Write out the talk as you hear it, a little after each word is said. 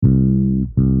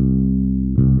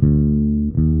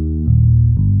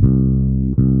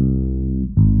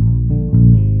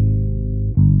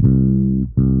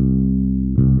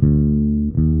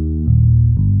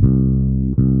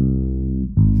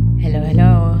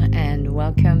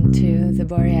welcome to the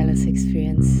Borealis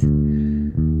Experience.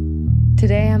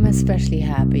 Today I'm especially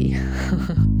happy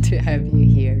to have you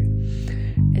here.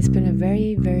 It's been a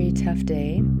very, very tough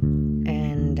day,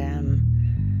 and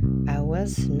I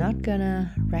was not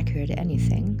gonna record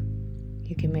anything.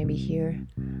 You can maybe hear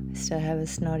I still have a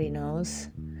snotty nose.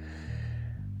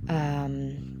 But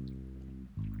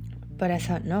I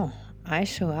thought, no, I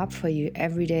show up for you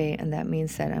every day, and that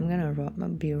means that I'm gonna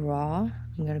be raw,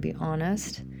 I'm gonna be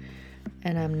honest,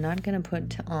 and I'm not gonna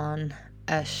put on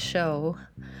a show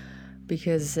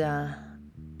because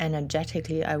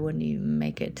energetically I wouldn't even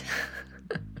make it.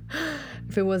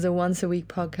 If it was a once a week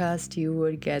podcast, you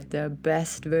would get the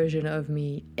best version of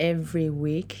me every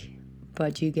week,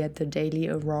 but you get the daily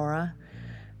Aurora.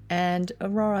 And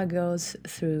Aurora goes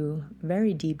through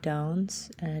very deep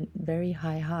downs and very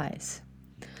high highs.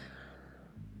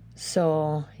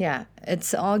 So, yeah,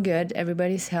 it's all good.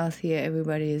 Everybody's healthy.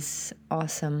 Everybody's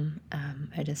awesome.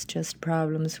 It is just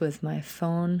problems with my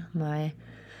phone, my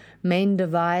main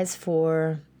device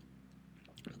for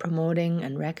promoting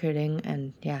and recording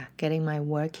and, getting my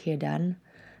work here done.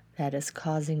 That is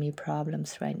causing me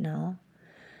problems right now.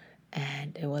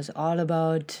 And it was all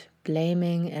about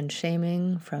blaming and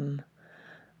shaming from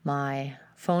my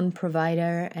phone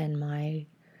provider and my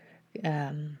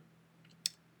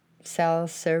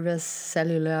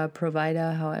cellular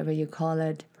provider, however you call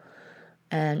it.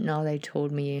 And now they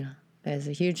told me there's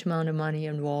a huge amount of money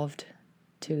involved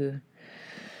to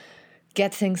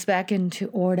get things back into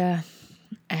order.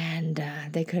 And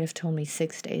they could have told me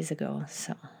 6 days ago.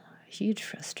 So, huge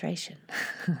frustration.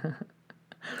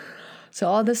 So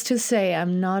all this to say,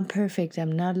 I'm not perfect.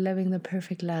 I'm not living the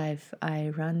perfect life.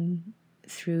 I run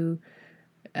through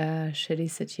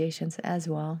shitty situations as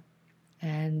well.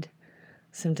 And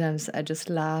sometimes I just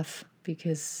laugh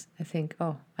because I think,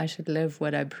 I should live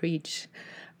what I preach.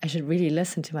 I should really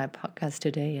listen to my podcast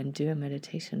today and do a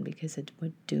meditation because it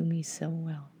would do me so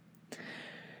well.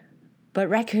 But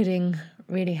recording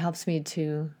really helps me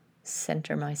to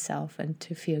center myself and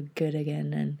to feel good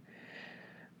again. And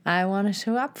I want to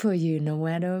show up for you no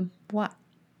matter what.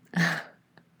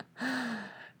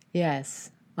 Yes.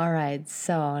 All right.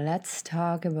 So let's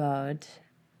talk about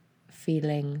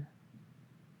feeling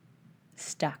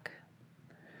stuck.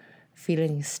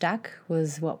 Feeling stuck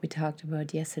was what we talked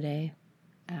about yesterday.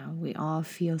 We all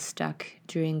feel stuck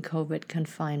during COVID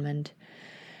confinement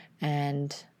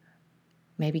and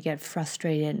maybe get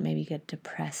frustrated, maybe get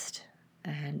depressed.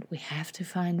 And we have to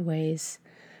find ways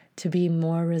to be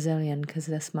more resilient because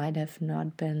this might have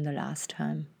not been the last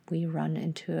time we run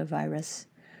into a virus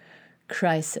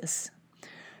crisis.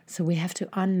 So we have to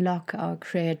unlock our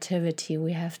creativity.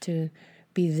 We have to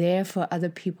be there for other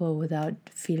people without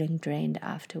feeling drained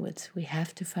afterwards. We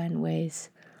have to find ways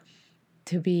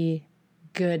to be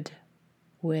good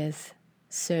with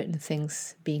certain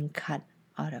things being cut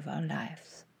out of our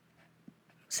lives.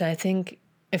 So I think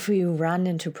if we run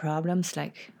into problems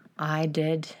like I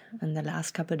did in the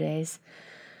last couple of days,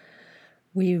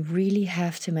 we really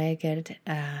have to make it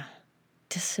a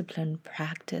disciplined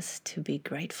practice to be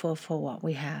grateful for what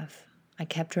we have. I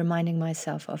kept reminding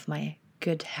myself of my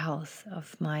good health,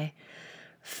 of my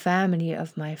family,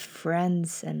 of my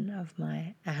friends, and of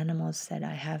my animals that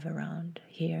I have around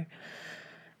here.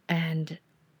 And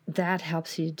that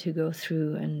helps you to go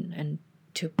through and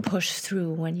to push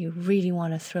through when you really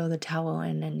want to throw the towel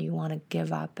in and you want to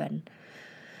give up and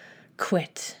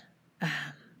quit.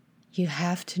 You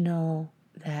have to know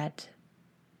that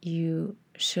you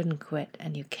shouldn't quit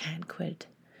and you can't quit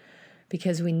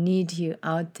because we need you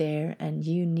out there and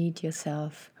you need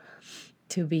yourself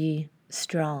to be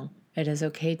strong. It is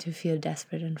okay to feel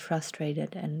desperate and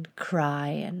frustrated and cry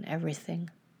and everything.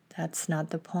 That's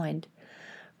not the point.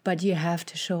 But you have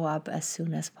to show up as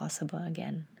soon as possible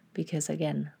again because,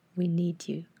 again, we need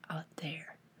you out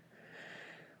there.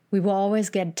 We will always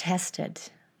get tested.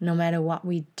 No matter what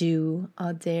we do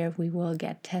out there, we will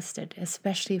get tested,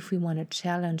 especially if we want to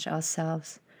challenge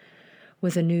ourselves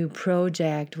with a new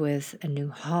project, with a new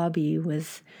hobby,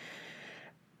 with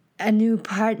a new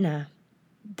partner.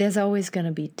 There's always going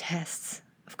to be tests.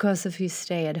 Of course, if you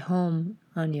stay at home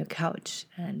on your couch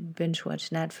and binge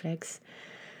watch Netflix,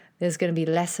 there's going to be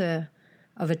lesser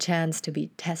of a chance to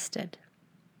be tested.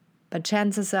 But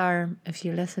chances are, if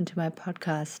you listen to my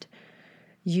podcast,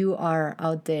 you are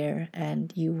out there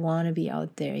and you want to be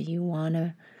out there. You want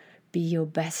to be your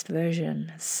best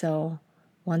version. So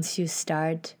once you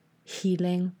start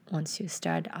healing, once you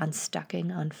start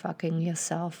unfucking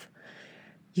yourself,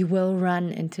 you will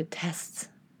run into tests.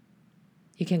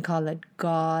 You can call it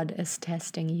God is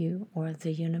testing you or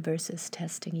the universe is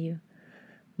testing you.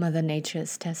 Mother Nature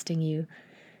is testing you.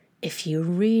 if you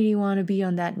really want to be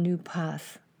on that new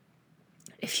path,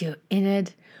 if you're in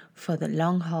it for the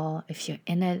long haul, if you're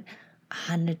in it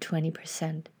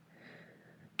 120%,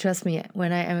 trust me,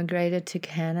 when I immigrated to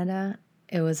Canada,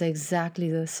 it was exactly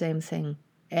the same thing.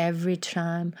 Every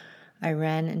time I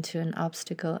ran into an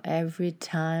obstacle, every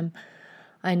time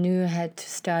I knew I had to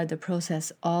start the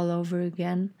process all over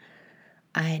again,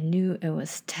 I knew it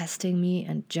was testing me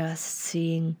and just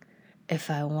seeing if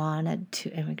I wanted to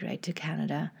immigrate to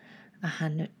Canada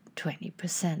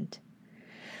 120%.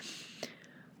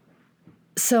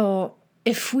 So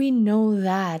if we know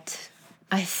that,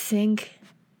 I think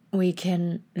we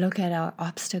can look at our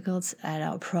obstacles, at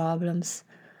our problems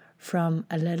from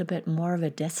a little bit more of a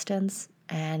distance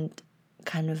and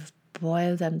kind of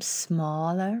boil them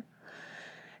smaller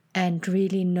and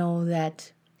really know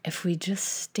that if we just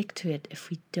stick to it, if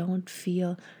we don't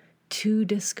feel too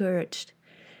discouraged,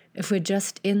 if we're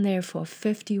just in there for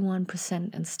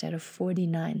 51% instead of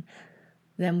 49%,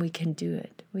 then we can do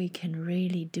it. We can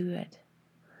really do it.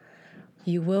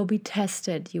 You will be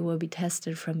tested. You will be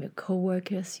tested from your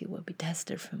coworkers. You will be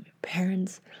tested from your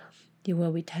parents. You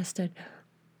will be tested.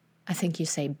 I think you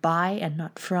say by and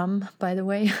not from, by the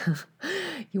way.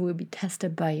 You will be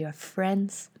tested by your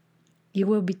friends. You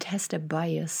will be tested by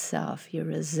yourself, your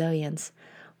resilience,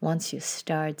 once you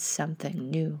start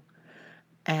something new.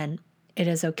 And it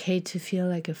is okay to feel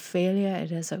like a failure.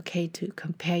 It is okay to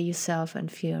compare yourself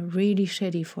and feel really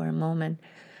shitty for a moment,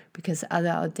 because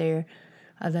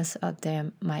others out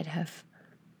there might have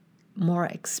more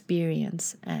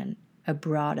experience and a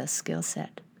broader skill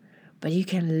set. But you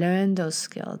can learn those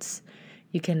skills.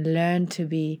 You can learn to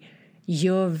be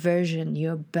your version,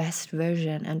 your best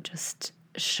version, and just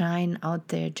shine out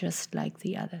there just like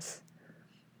the others.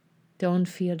 Don't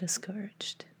feel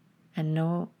discouraged and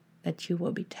know that you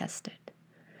will be tested.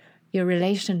 Your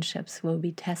relationships will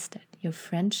be tested. Your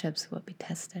friendships will be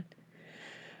tested.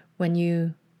 When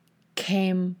you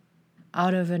came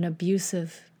out of an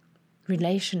abusive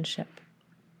relationship,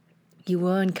 you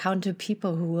will encounter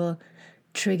people who will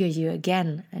trigger you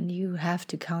again, and you have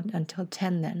to count until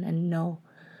 10 then and know,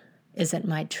 is it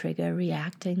my trigger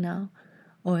reacting now?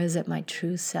 Or is it my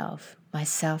true self,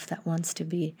 myself that wants to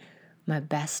be my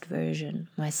best version,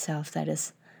 myself that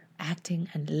is acting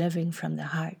and living from the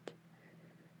heart?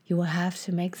 You will have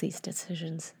to make these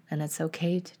decisions, and it's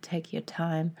okay to take your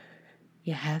time.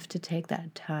 You have to take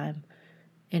that time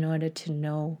in order to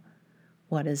know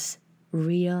what is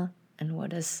real and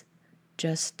what is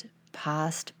just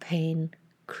past pain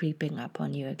creeping up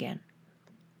on you again.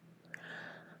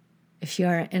 If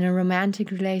you're in a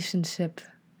romantic relationship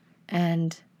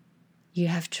and you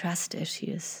have trust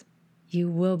issues, you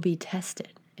will be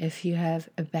tested. If you have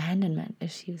abandonment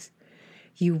issues,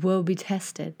 you will be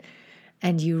tested.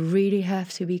 And you really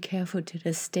have to be careful to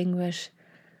distinguish,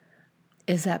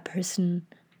 is that person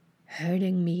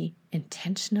hurting me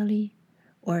intentionally,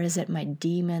 or is it my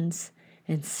demons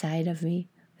inside of me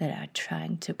that are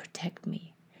trying to protect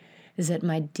me? Is it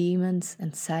my demons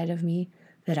inside of me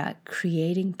that are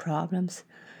creating problems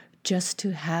just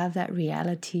to have that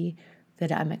reality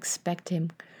that I'm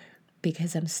expecting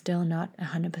because I'm still not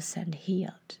 100%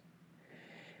 healed?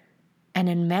 And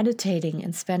in meditating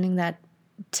and spending that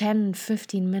 10,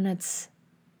 15 minutes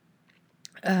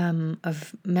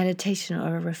of meditation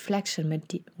or reflection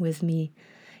with me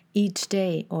each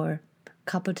day or a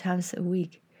couple times a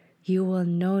week, you will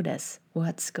notice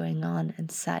what's going on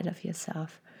inside of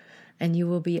yourself. And you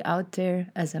will be out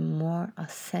there as a more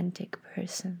authentic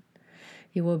person.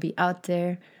 You will be out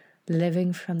there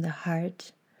living from the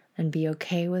heart and be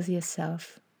okay with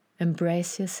yourself,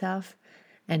 embrace yourself,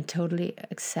 and totally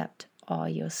accept all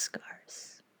your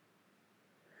scars.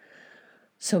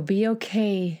 So be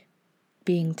okay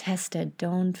being tested.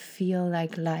 Don't feel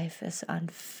like life is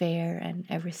unfair and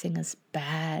everything is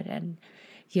bad and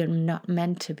you're not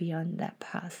meant to be on that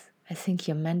path. I think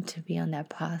you're meant to be on that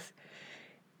path.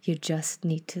 You just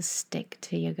need to stick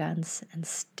to your guns and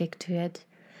stick to it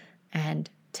and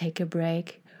take a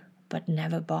break, but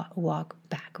never walk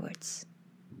backwards.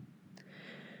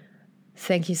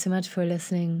 Thank you so much for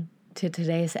listening to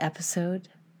today's episode.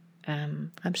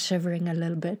 I'm shivering a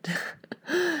little bit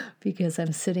because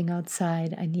I'm sitting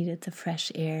outside. I needed the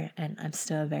fresh air, and I'm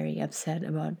still very upset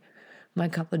about my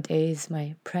couple of days,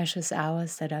 my precious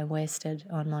hours that I wasted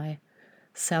on my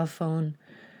cell phone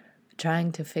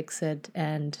trying to fix it.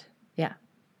 And yeah,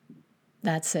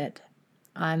 that's it.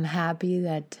 I'm happy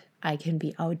that I can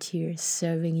be out here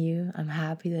serving you. I'm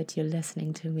happy that you're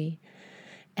listening to me.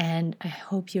 And I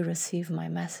hope you receive my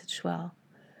message well,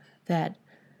 that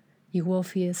you will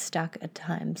feel stuck at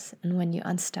times. And when you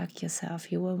unstuck yourself,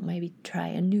 you will maybe try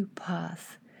a new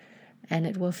path and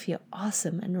it will feel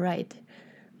awesome and right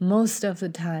most of the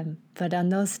time. But on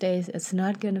those days, it's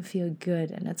not going to feel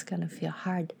good and it's going to feel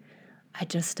hard. I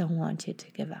just don't want you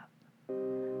to give up.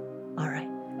 All right.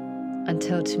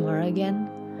 Until tomorrow again,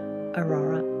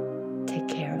 Aurora, take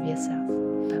care of yourself.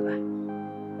 Bye-bye.